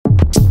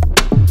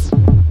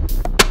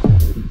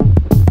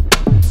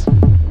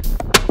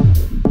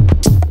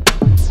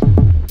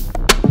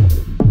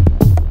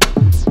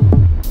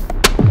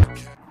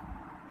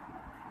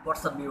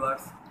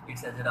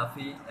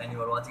Rafi and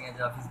you are watching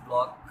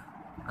AjRafisVlog.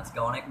 আজকে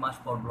অনেক মাস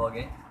পর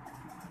ব্লগে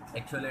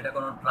অ্যাকচুয়ালি এটা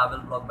কোনো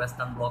ট্রাভেল ব্লগ বা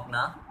স্টান্ট ব্লগ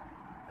না,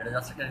 এটা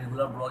জাস্ট একটা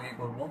রেগুলার ব্লগই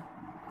করব।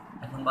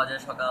 এখন বাজে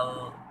সকাল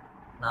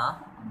না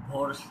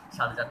ভোর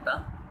 4:30।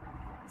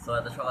 সো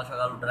এত সকাল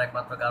সকাল উঠার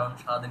একমাত্র কারণ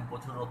সারাদিন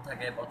প্রচুর রোদ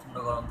থাকে, প্রচণ্ড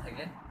গরম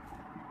থাকে।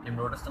 টিম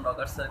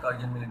রকার্সের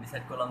কয়েকজন মিলে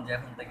ডিসাইড করলাম যে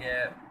এখন থেকে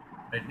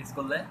প্র্যাকটিস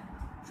করলে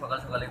সকাল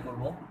সকালে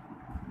করব।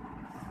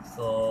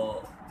 সো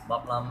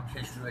ভাবলাম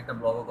সেই সুযোগ একটা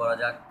ব্লগও করা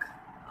যাক।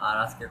 আর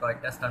আজকে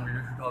কয়েকটা স্টান্ট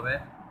ভিডিও শ্যুট হবে,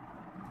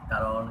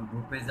 কারণ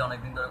গ্রুপ পেজে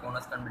অনেকদিন ধরে কোনো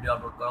স্টান্ট ভিডিও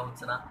আপলোড করা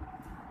হচ্ছে না।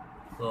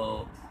 তো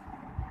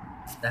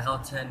দেখা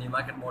হচ্ছে নিউ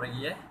মার্কেট মোড়ে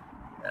গিয়ে,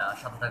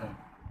 সাথে থাকুন।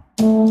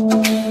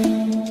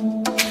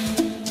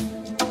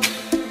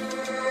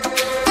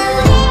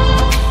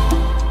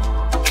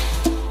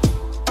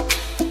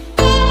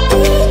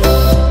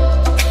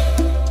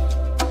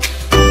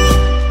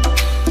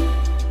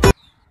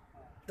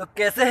 তো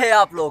কেসে হে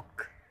আপ লোক?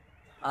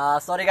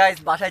 সরি গাইস,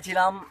 বাসায়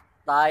ছিলাম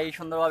তাই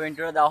সুন্দরভাবে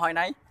ইন্টারভিউ দেওয়া হয়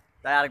নাই,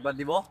 তাই আরেকবার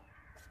দিব।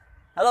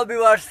 Hello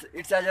viewers,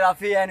 it's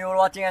AjRafi and you are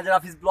watching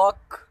AjRafisVlog.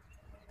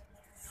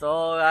 So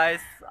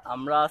guys,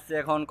 আমরা আছি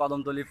এখন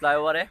কদমতলী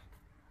ফ্লাইওভারে।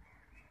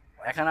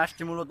 এখানে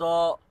আসছি মূলত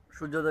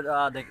সূর্যোদয়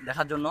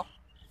দেখার জন্য।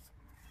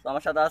 তো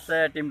আমার সাথে আছে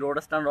টিম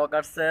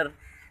রকার্সের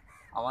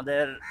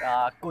আমাদের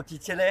কোচি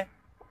ছেলে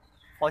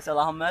ফয়সাল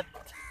আহমেদ,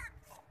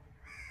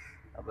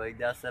 তারপর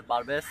এদিকে আছে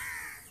পারভেজ।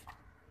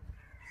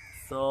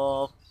 সো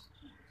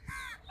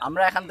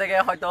আমরা এখান থেকে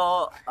হয়তো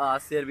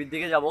সিআরবির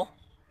দিকে যাব।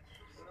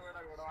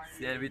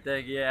 সিআরবিতে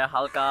গিয়ে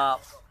হালকা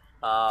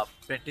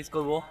প্র্যাকটিস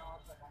করব,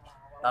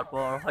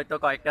 তারপর হয়তো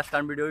কয়েকটা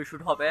স্টান্ট ভিডিও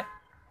শ্যুট হবে,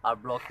 আর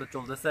ব্লগ তো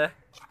চলতেছে।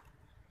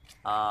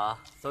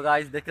 সো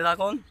গাইস, দেখতে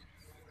থাকুন।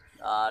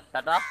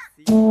 টাটা।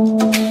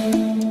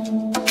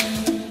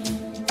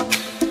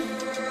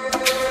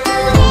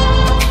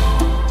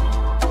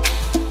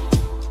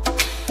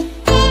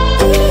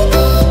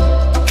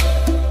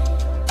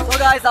 সো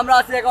গাইস, আমরা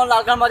আছি এখন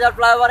লালখান বাজার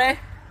ফ্লাইওভারে।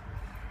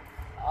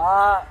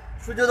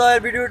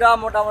 সূর্যোদয়ের ভিডিওটা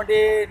মোটামুটি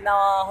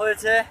নেওয়া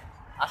হয়েছে,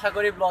 আশা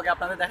করি ব্লগে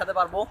আপনাদের দেখাতে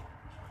পারবো।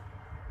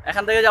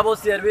 এখান থেকে যাব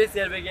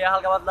সিআরবি গিয়ে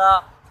হালকা পাতলা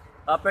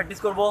প্র্যাকটিস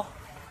করব,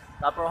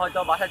 তারপর হয়তো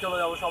বাসায় চলে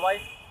যাব সবাই।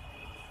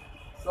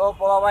 সো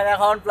পোলাবাইন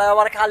এখন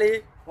ফ্লাইওভার খালি,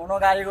 কোনো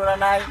গাড়ি ঘোড়া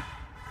নাই।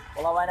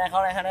 পোলাবাইন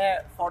এখন এখানে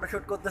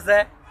ফটোশ্যুট করতেছে।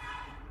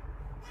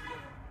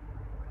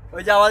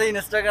 ওই যে আমাদের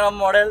Instagram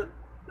model,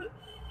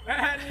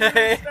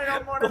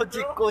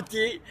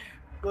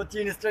 Kochi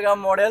Instagram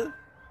model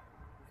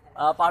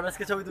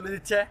পারভেজকে ছবি তুলে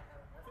দিচ্ছে।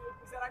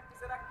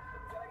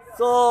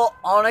 তো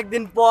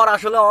অনেকদিন পর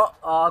আসলে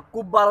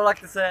খুব ভালো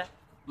লাগতেছে,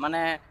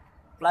 মানে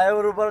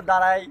ফ্লাইওভার উপর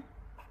দাঁড়াই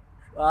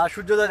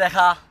সূর্যোদয়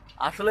দেখা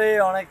আসলে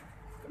অনেক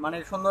মানে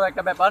সুন্দর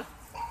একটা ব্যাপার।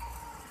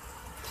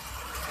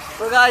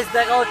 তো গাইস,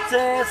 দেখা হচ্ছে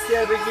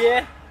সিআরবি গিয়ে।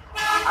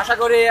 আশা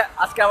করি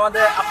আজকে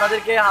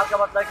আপনাদেরকে হালকা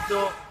পাতলা কিছু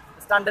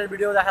স্টান্টের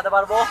ভিডিও দেখাতে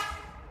পারবো।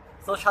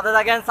 তো সাথে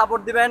থাকেন,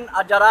 সাপোর্ট দিবেন।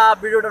 আর যারা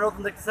ভিডিওটা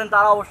নতুন দেখতেছেন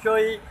তারা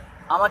অবশ্যই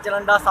আমার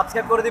চ্যানেলটা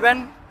সাবস্ক্রাইব করে দিবেন,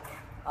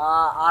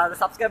 আর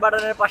সাবস্ক্রাইব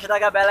বাটনের পাশে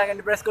থাকা বেল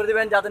আইকনটি প্রেস করে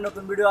দিবেন যাতে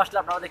নতুন ভিডিও আসলে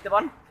আপনারা দেখতে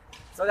পান।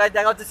 সো গাইস,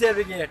 দেখা হচ্ছে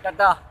সিআরবি গিয়ে।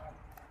 টাটা।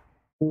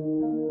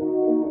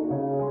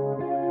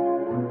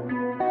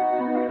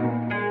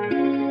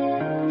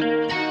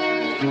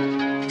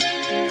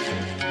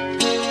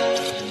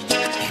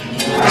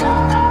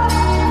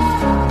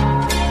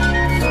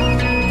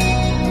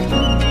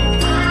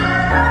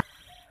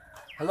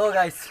 হ্যালো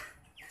গাইস,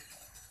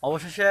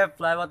 অবশেষে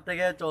ফ্লাইওভার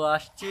থেকে চলে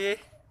আসছি।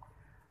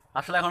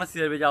 আসলে এখনো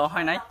সিআরবি যাওয়া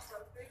হয় নাই।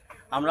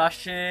 আমরা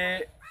আসছি,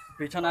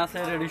 পিছনে আছে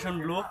রেডিশন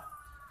ব্লু।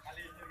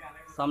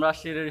 আমরা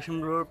আসছি রেডিশন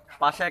ব্লুর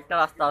পাশে একটা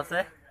রাস্তা আছে,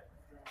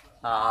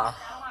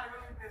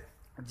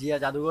 জিয়া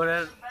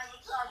জাদুঘরের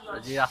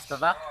যে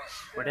রাস্তাটা,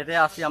 ওটাতে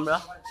আসি আমরা।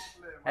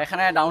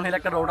 এখানে ডাউনহিল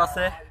একটা রোড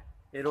আছে,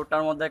 এই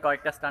রোডটার মধ্যে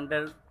কয়েকটা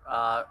স্টান্টের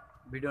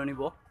ভিডিও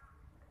নিব,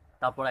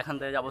 তারপর এখান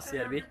থেকে যাবো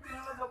সিআরবি।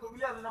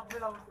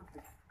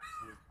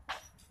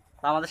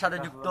 আমাদের সাথে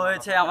যুক্ত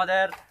হয়েছে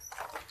আমাদের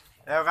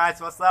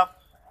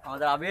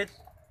আবিদ,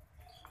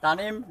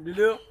 তানিম,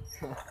 লিলু।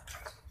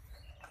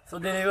 তো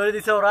দেরি করে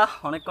দিছে ওরা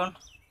অনেকক্ষণ,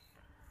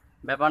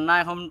 ব্যাপার না।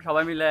 এখন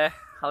সবাই মিলে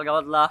হালকা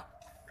পাতলা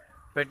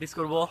প্র্যাকটিস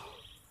করব,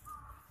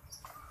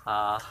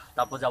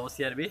 তারপর যাবো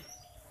সিআরবি।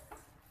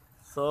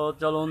 সো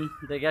চলুন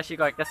দেখে আসি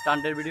কয়েকটা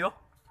স্টান্টের video.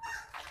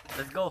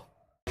 Let's go.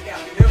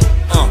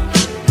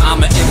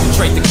 I'ma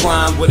infiltrate the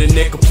crime with a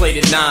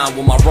nickel-plated 9.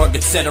 With my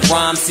rugged set of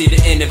rhymes, see to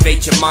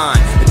innovate your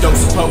mind. A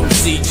dose of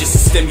potency just to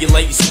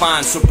stimulate your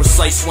spine. So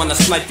precise when I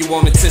snipe, you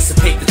won't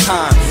anticipate the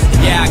time.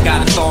 And yeah, I got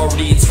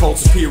authority, it's called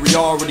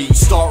superiority. You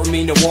start with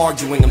me, no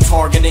arguing, I'm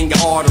targeting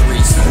your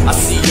arteries. I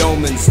see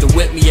omens to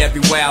whip me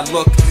everywhere I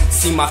look.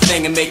 See my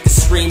thing and make the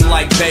scream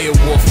like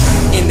Beowulf.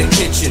 In the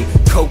kitchen,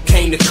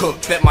 cocaine to cook.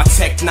 Bet my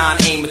Tech 9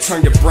 aim and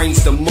turn your brains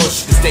to mush.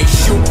 Cause they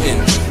shooting,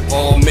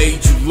 all made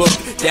you look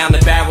down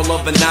the barrel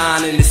of a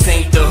 9 and this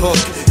ain't the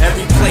hook.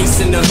 Every place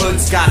in the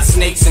hood's got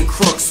snakes and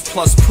crooks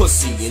plus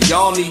pussy, and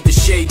y'all need to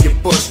shave your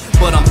bush.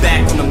 But I'm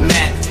back on the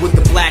mat with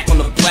the black on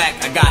the black.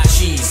 I got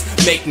cheese,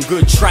 making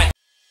good track.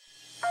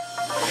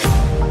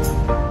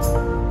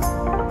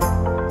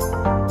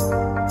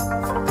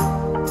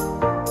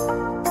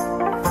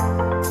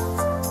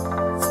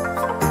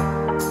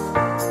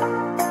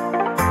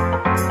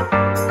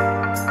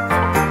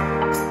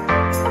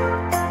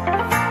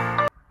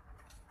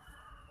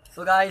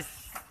 Guys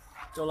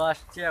চলে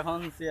আসছি এখন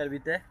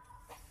সিআরবিতে,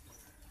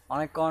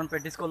 অনেকক্ষণ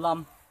practice করলাম,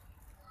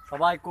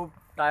 সবাই খুব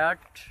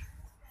tired.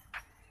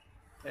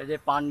 এই যে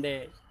পান্ডে,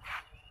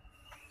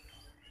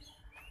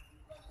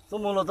 তো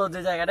মূলত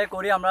যে জায়গাটায়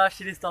করি আমরা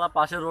সিরিজতলা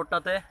পাশের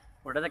রোডটাতে,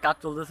 ওটাতে কাজ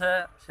চলতেছে,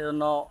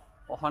 সেজন্য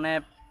ওখানে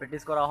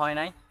প্র্যাকটিস করা হয়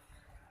নাই।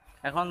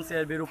 এখন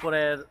সিআরবির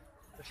উপরের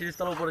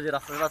সিরিজতলার উপরে যে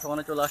রাস্তাটা আছে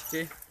ওখানে চলে আসছি।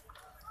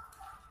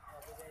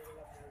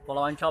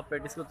 পোলাবাইন সব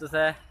প্র্যাকটিস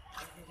করতেছে।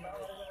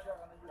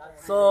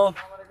 সো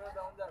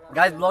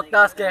গাইস ব্লগটা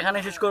আজকে এখানে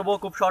শেষ করব,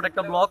 খুব শর্ট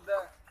একটা ব্লগ,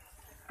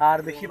 আর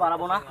বেশি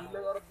বাড়াবো না।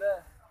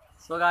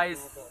 সো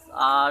গাইস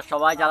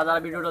সবাই যারা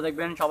যারা ভিডিওটা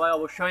দেখবেন সবাই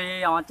অবশ্যই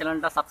আমার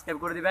চ্যানেলটা সাবস্ক্রাইব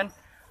করে দিবেন,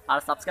 আর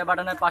সাবস্ক্রাইব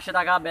বাটনের পাশে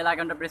থাকা বেল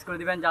আইকনটা প্রেস করে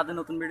দিবেন যাতে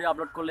নতুন ভিডিও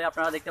আপলোড করলে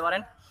আপনারা দেখতে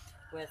পারেন।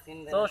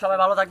 তো সবাই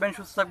ভালো থাকবেন,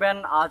 সুস্থ থাকবেন,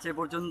 আজ এ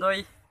পর্যন্তই,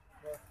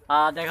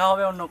 দেখা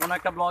হবে অন্য কোনো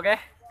একটা ব্লগে।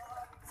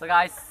 সো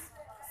গাইস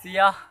সি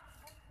ইয়া,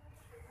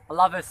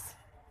 আল্লাহ হাফেজ।